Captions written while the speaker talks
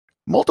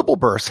Multiple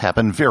births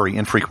happen very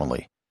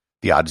infrequently.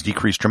 The odds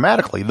decrease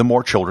dramatically the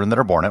more children that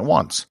are born at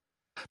once.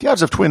 The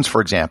odds of twins,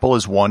 for example,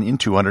 is 1 in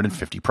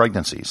 250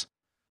 pregnancies.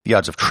 The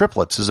odds of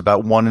triplets is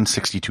about 1 in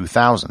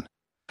 62,000.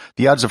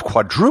 The odds of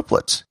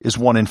quadruplets is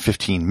 1 in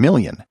 15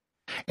 million.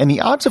 And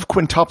the odds of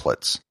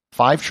quintuplets,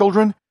 5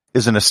 children,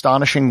 is an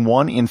astonishing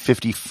 1 in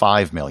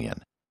 55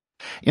 million.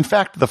 In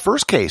fact, the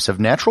first case of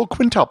natural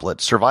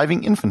quintuplets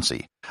surviving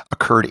infancy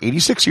occurred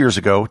 86 years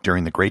ago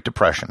during the Great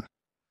Depression.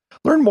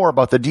 Learn more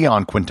about the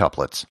Dionne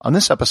quintuplets on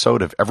this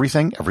episode of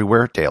Everything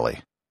Everywhere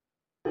Daily.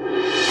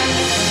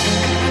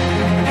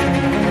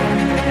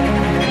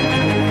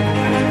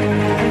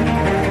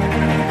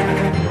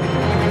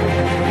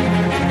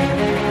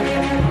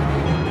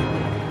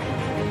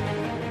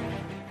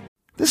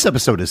 This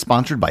episode is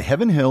sponsored by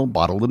Heaven Hill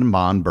Bottled &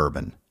 Bond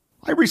Bourbon.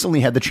 I recently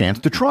had the chance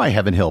to try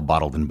Heaven Hill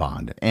Bottled &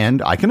 Bond,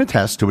 and I can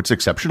attest to its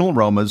exceptional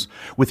aromas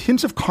with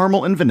hints of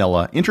caramel and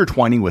vanilla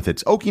intertwining with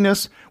its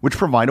oakiness, which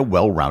provide a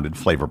well-rounded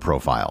flavor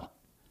profile.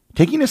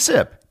 Taking a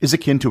sip is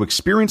akin to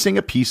experiencing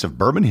a piece of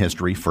bourbon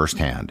history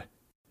firsthand.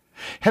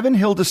 Heaven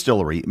Hill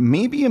Distillery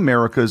may be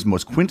America's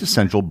most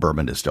quintessential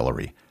bourbon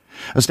distillery.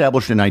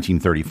 Established in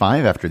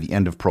 1935 after the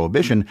end of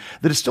Prohibition,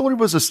 the distillery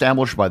was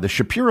established by the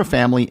Shapiro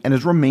family and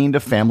has remained a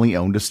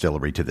family-owned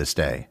distillery to this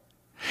day.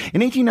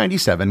 In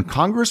 1897,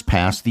 Congress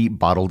passed the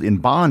Bottled in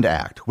Bond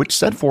Act, which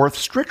set forth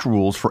strict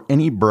rules for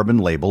any bourbon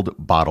labeled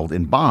Bottled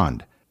in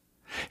Bond.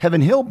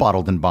 Heaven Hill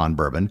Bottled in Bond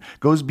Bourbon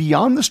goes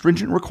beyond the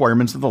stringent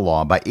requirements of the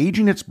law by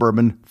aging its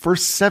bourbon for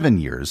 7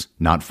 years,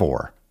 not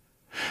 4.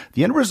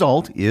 The end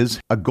result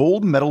is a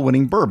gold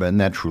medal-winning bourbon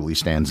that truly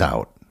stands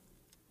out.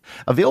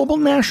 Available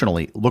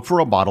nationally, look for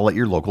a bottle at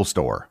your local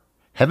store.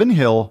 Heaven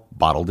Hill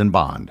Bottled in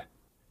Bond.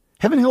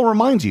 Heaven Hill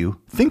reminds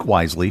you, think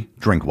wisely,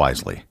 drink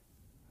wisely.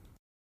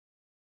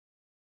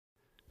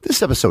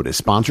 This episode is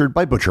sponsored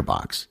by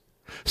ButcherBox.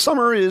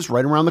 Summer is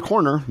right around the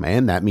corner,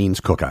 and that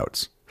means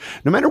cookouts.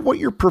 No matter what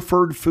your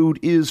preferred food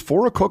is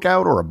for a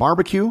cookout or a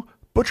barbecue,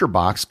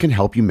 ButcherBox can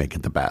help you make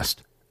it the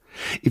best.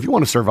 If you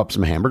want to serve up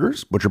some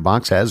hamburgers,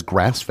 ButcherBox has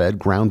grass-fed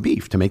ground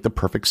beef to make the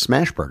perfect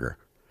smash burger.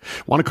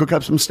 Want to cook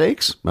up some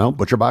steaks? Well,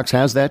 ButcherBox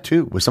has that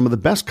too, with some of the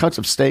best cuts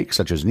of steak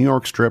such as New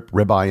York strip,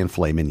 ribeye, and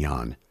filet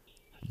mignon.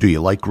 Do you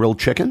like grilled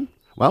chicken?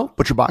 Well,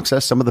 ButcherBox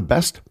has some of the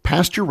best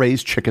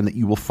pasture-raised chicken that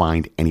you will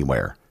find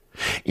anywhere.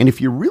 And if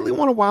you really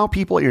want to wow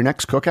people at your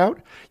next cookout,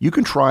 you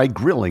can try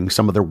grilling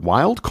some of their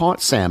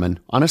wild-caught salmon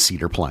on a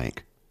cedar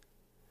plank.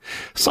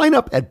 Sign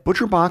up at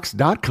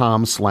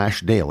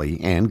butcherbox.com/daily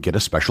and get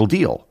a special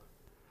deal.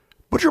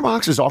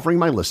 ButcherBox is offering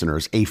my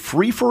listeners a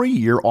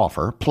free-for-a-year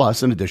offer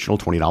plus an additional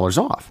 $20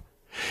 off.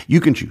 You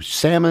can choose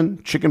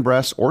salmon, chicken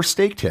breasts, or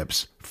steak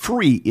tips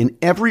free in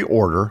every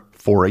order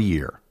for a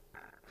year.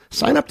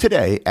 Sign up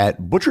today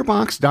at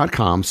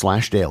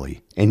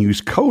butcherbox.com/daily and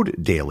use code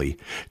DAILY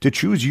to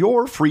choose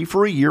your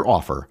free-for-a-year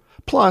offer,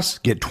 plus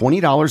get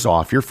 $20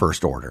 off your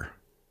first order.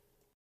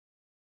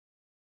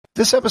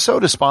 This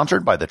episode is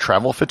sponsored by the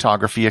Travel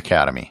Photography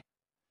Academy.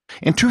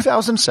 In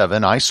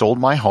 2007, I sold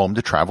my home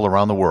to travel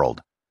around the world.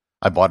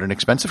 I bought an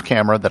expensive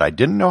camera that I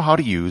didn't know how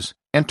to use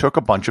and took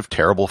a bunch of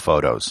terrible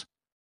photos.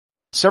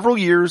 Several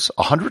years,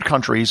 100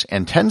 countries,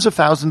 and tens of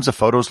thousands of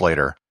photos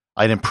later,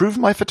 I'd improved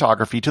my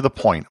photography to the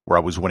point where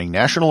I was winning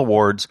national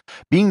awards,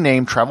 being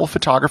named Travel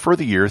Photographer of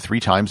the Year 3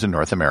 times in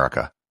North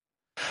America.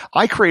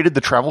 I created the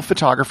Travel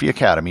Photography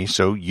Academy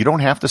so you don't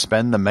have to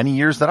spend the many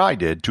years that I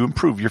did to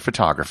improve your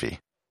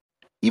photography.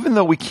 Even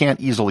though we can't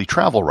easily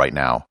travel right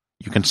now,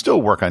 you can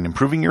still work on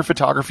improving your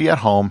photography at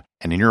home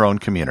and in your own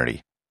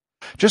community.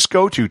 Just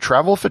go to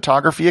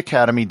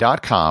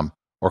travelphotographyacademy.com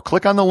or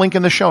click on the link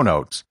in the show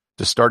notes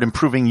to start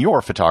improving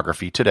your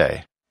photography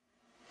today.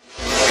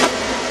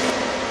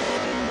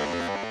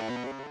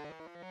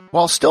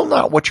 While still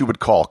not what you would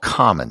call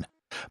common,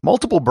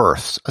 multiple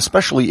births,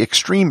 especially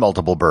extreme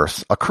multiple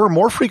births, occur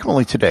more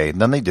frequently today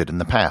than they did in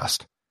the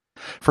past.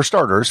 For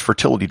starters,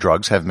 fertility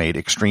drugs have made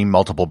extreme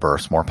multiple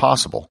births more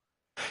possible.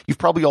 You've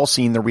probably all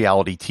seen the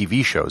reality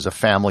TV shows of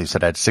families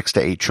that had 6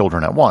 to 8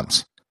 children at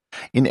once.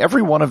 In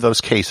every one of those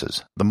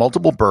cases, the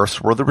multiple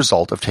births were the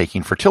result of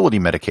taking fertility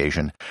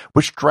medication,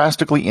 which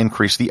drastically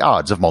increased the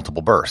odds of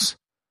multiple births.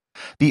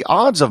 The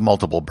odds of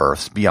multiple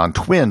births beyond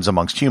twins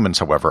amongst humans,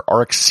 however,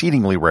 are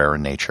exceedingly rare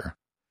in nature.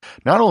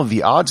 Not only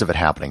the odds of it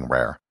happening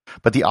rare,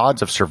 but the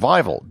odds of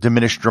survival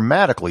diminish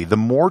dramatically the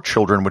more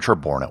children which are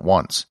born at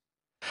once.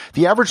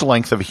 The average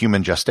length of a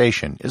human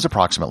gestation is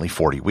approximately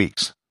 40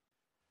 weeks.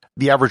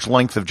 The average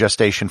length of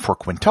gestation for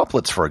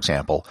quintuplets, for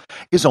example,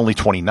 is only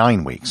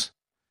 29 weeks.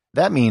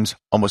 That means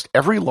almost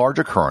every large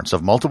occurrence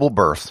of multiple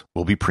births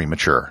will be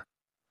premature.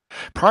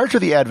 Prior to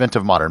the advent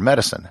of modern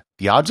medicine,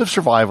 the odds of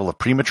survival of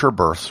premature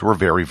births were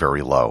very,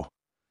 very low.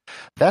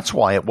 That's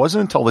why it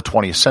wasn't until the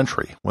 20th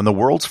century when the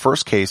world's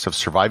first case of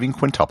surviving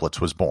quintuplets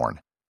was born.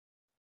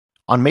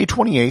 On May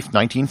 28,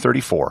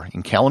 1934,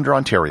 in Callander,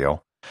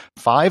 Ontario,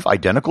 5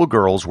 identical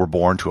girls were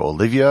born to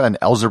Olivia and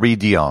Elzérie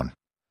Dionne.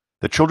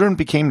 The children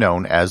became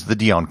known as the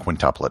Dionne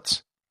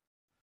quintuplets.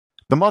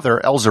 The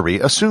mother,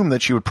 Elzérie, assumed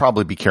that she would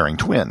probably be carrying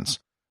twins,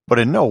 but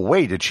in no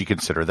way did she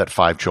consider that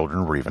 5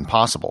 children were even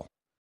possible.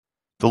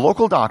 The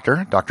local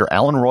doctor, Dr.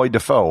 Alan Roy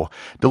Defoe,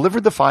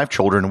 delivered the 5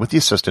 children with the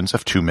assistance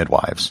of 2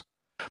 midwives.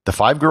 The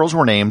 5 girls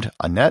were named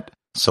Annette,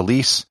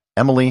 Celise,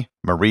 Emily,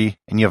 Marie,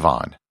 and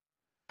Yvonne.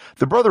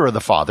 The brother of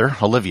the father,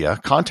 Olivia,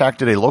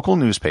 contacted a local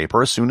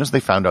newspaper as soon as they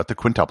found out the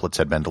quintuplets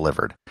had been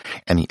delivered,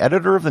 and the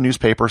editor of the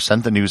newspaper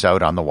sent the news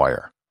out on the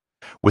wire.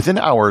 Within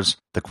hours,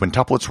 the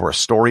quintuplets were a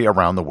story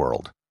around the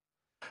world.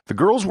 The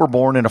girls were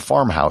born in a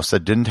farmhouse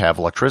that didn't have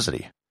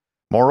electricity.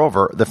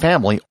 Moreover, the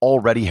family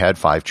already had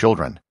 5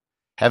 children.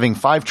 Having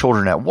 5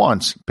 children at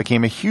once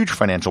became a huge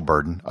financial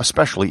burden,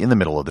 especially in the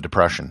middle of the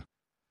Depression.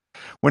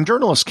 When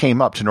journalists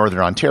came up to Northern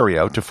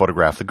Ontario to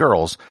photograph the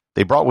girls,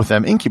 they brought with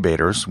them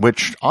incubators,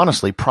 which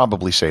honestly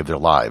probably saved their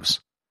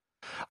lives.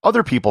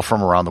 Other people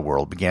from around the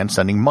world began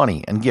sending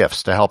money and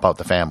gifts to help out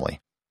the family.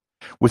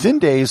 Within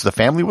days, the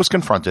family was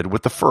confronted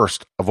with the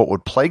first of what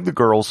would plague the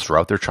girls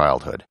throughout their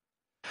childhood.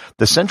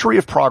 The Century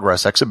of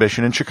Progress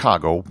exhibition in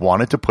Chicago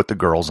wanted to put the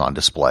girls on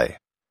display.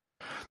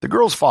 The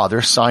girls'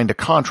 father signed a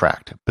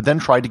contract, but then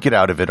tried to get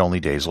out of it only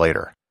days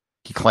later.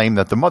 He claimed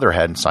that the mother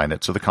hadn't signed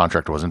it, so the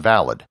contract wasn't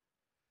valid.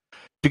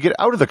 To get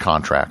out of the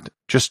contract,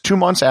 just 2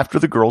 months after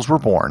the girls were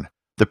born,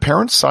 the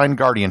parents signed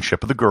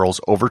guardianship of the girls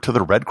over to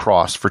the Red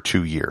Cross for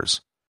 2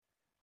 years.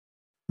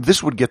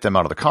 This would get them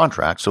out of the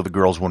contract so the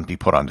girls wouldn't be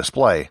put on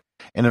display,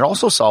 and it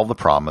also solved the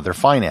problem of their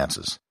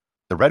finances.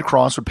 The Red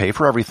Cross would pay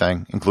for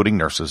everything, including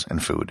nurses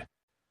and food.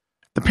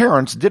 The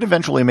parents did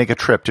eventually make a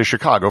trip to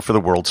Chicago for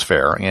the World's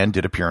Fair and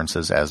did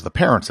appearances as the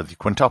parents of the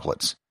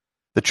quintuplets.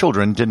 The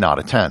children did not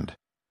attend.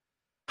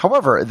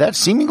 However, that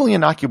seemingly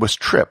innocuous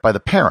trip by the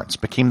parents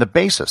became the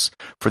basis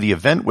for the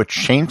event which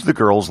changed the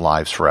girls'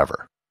 lives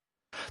forever.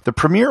 The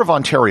Premier of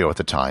Ontario at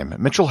the time,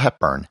 Mitchell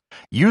Hepburn,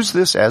 used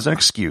this as an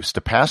excuse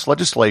to pass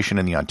legislation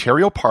in the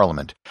Ontario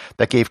Parliament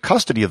that gave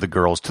custody of the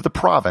girls to the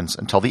province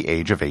until the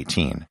age of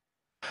 18.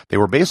 They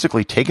were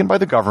basically taken by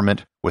the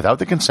government without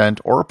the consent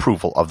or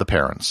approval of the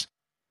parents.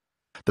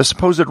 The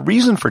supposed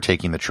reason for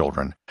taking the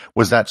children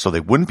was that so they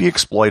wouldn't be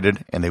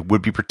exploited and they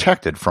would be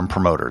protected from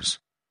promoters.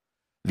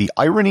 The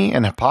irony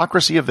and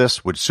hypocrisy of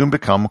this would soon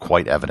become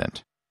quite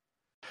evident.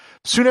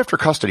 Soon after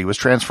custody was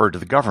transferred to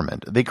the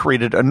government, they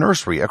created a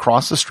nursery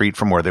across the street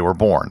from where they were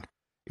born.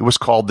 It was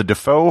called the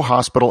Defoe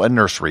Hospital and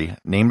Nursery,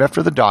 named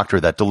after the doctor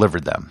that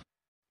delivered them.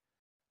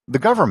 The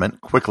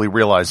government, quickly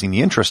realizing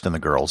the interest in the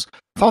girls,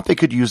 thought they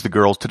could use the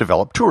girls to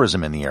develop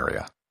tourism in the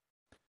area.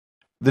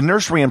 The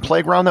nursery and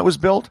playground that was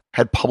built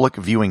had public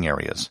viewing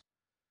areas,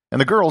 and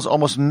the girls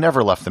almost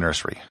never left the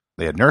nursery.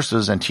 They had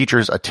nurses and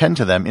teachers attend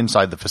to them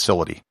inside the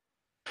facility.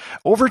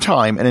 Over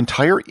time, an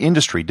entire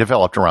industry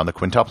developed around the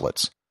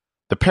quintuplets.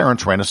 The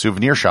parents ran a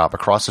souvenir shop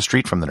across the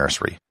street from the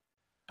nursery.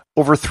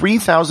 Over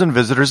 3,000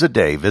 visitors a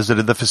day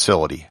visited the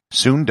facility,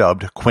 soon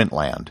dubbed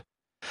Quintland.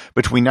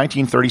 Between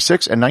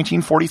 1936 and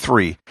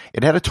 1943,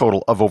 it had a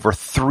total of over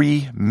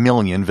 3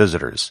 million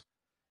visitors.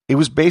 It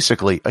was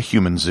basically a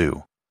human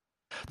zoo.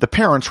 The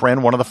parents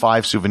ran one of the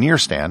 5 souvenir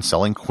stands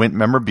selling Quint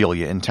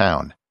memorabilia in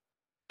town.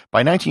 By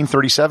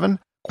 1937,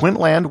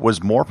 Quintland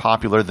was more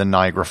popular than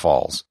Niagara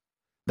Falls.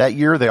 That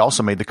year, they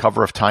also made the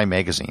cover of Time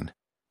magazine.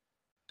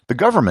 The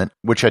government,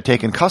 which had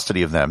taken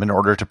custody of them in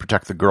order to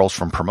protect the girls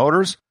from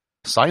promoters,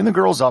 signed the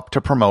girls up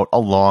to promote a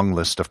long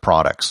list of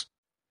products.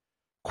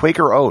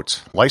 Quaker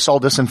Oats, Lysol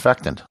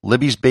disinfectant,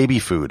 Libby's baby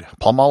food,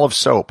 Palmolive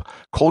soap,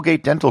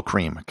 Colgate dental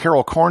cream,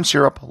 Carol corn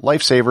syrup,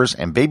 Lifesavers,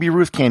 and Baby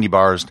Ruth candy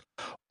bars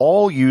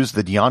all used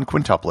the Dionne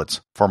quintuplets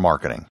for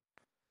marketing.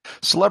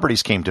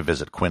 Celebrities came to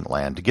visit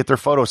Quintland to get their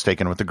photos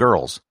taken with the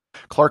girls.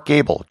 Clark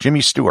Gable,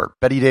 Jimmy Stewart,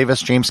 Bette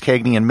Davis, James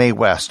Cagney, and Mae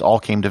West all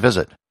came to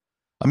visit.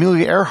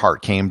 Amelia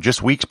Earhart came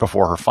just weeks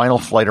before her final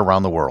flight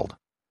around the world.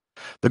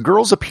 The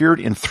girls appeared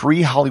in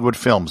 3 Hollywood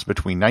films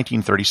between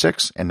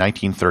 1936 and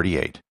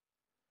 1938.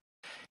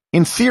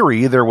 In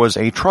theory, there was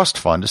a trust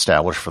fund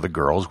established for the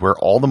girls where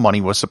all the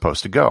money was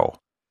supposed to go.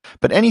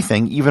 But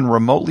anything even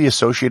remotely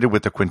associated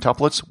with the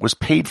quintuplets was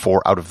paid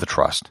for out of the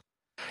trust.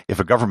 If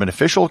a government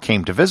official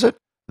came to visit,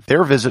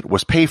 their visit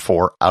was paid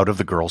for out of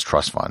the girls'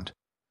 trust fund.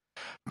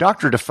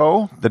 Dr.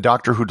 Defoe, the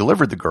doctor who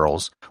delivered the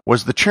girls,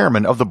 was the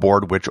chairman of the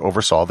board which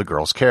oversaw the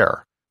girls'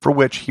 care, for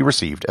which he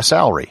received a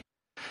salary.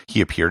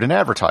 He appeared in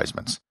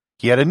advertisements.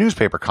 He had a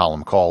newspaper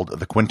column called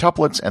The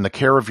Quintuplets and the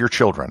Care of Your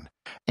Children,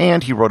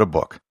 and he wrote a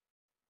book.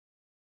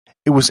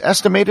 It was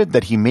estimated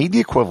that he made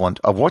the equivalent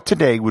of what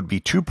today would be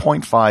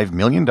 $2.5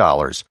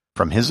 million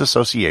from his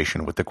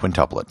association with the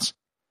quintuplets.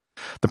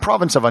 The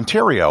province of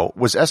Ontario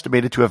was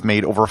estimated to have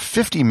made over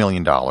 $50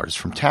 million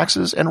from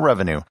taxes and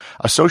revenue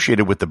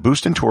associated with the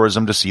boost in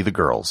tourism to see the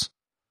girls,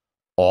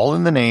 all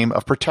in the name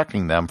of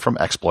protecting them from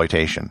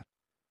exploitation.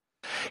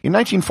 In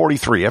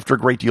 1943, after a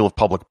great deal of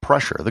public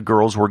pressure, the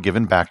girls were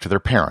given back to their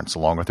parents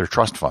along with their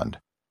trust fund.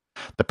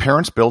 The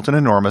parents built an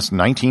enormous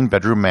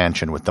 19-bedroom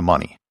mansion with the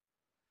money.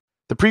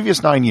 The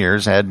previous 9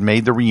 years had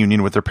made the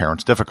reunion with their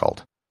parents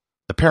difficult.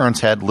 The parents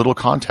had little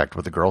contact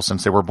with the girls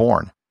since they were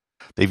born.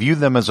 They viewed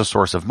them as a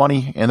source of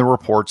money and the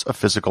reports of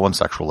physical and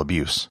sexual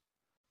abuse.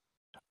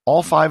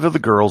 All 5 of the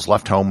girls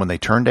left home when they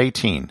turned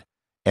 18,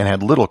 and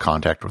had little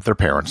contact with their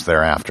parents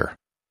thereafter.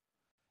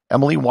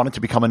 Emily wanted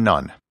to become a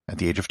nun. At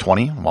the age of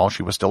 20, while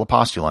she was still a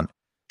postulant,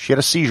 she had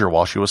a seizure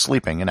while she was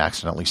sleeping and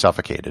accidentally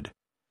suffocated.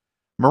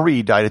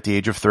 Marie died at the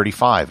age of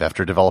 35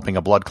 after developing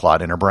a blood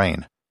clot in her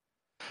brain.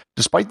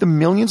 Despite the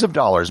millions of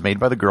dollars made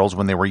by the girls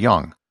when they were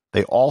young,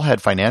 they all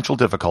had financial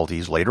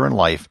difficulties later in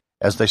life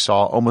as they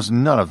saw almost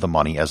none of the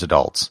money as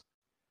adults.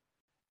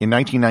 In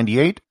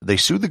 1998, they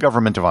sued the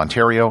government of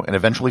Ontario and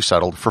eventually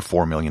settled for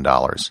 $4 million.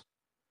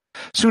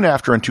 Soon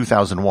after, in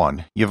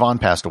 2001, Yvonne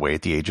passed away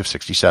at the age of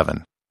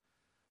 67.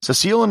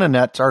 Cecile and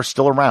Annette are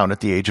still around at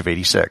the age of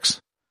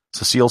 86.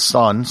 Cecile's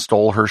son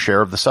stole her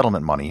share of the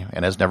settlement money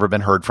and has never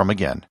been heard from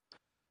again.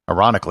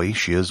 Ironically,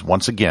 she is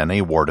once again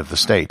a ward of the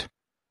state.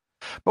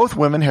 Both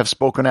women have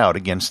spoken out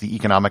against the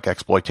economic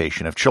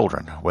exploitation of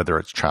children, whether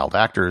it's child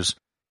actors,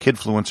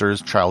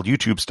 kidfluencers, child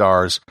YouTube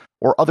stars,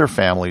 or other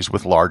families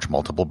with large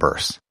multiple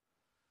births.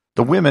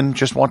 The women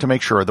just want to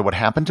make sure that what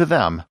happened to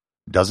them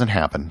doesn't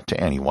happen to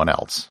anyone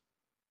else.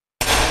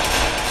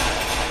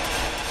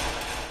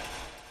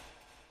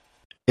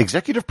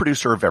 Executive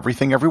producer of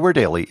Everything Everywhere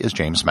Daily is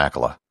James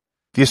Makala.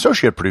 The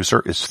associate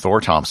producer is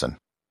Thor Thompson.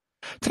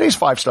 Today's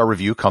 5-star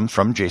review comes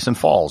from Jason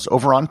Falls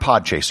over on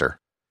Podchaser.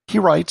 He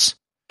writes,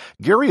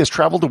 Gary has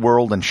traveled the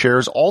world and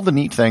shares all the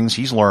neat things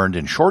he's learned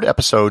in short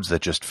episodes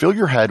that just fill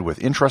your head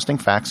with interesting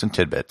facts and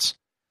tidbits.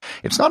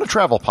 It's not a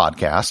travel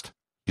podcast,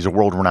 he's a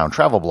world-renowned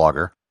travel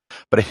blogger,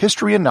 but a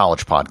history and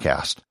knowledge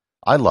podcast.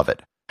 I love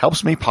it.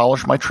 Helps me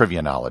polish my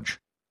trivia knowledge.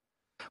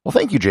 Well,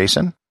 thank you,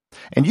 Jason.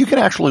 And you can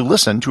actually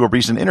listen to a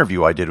recent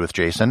interview I did with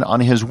Jason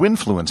on his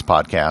Winfluence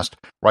podcast,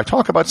 where I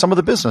talk about some of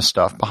the business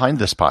stuff behind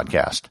this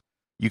podcast.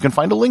 You can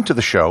find a link to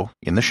the show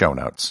in the show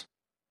notes.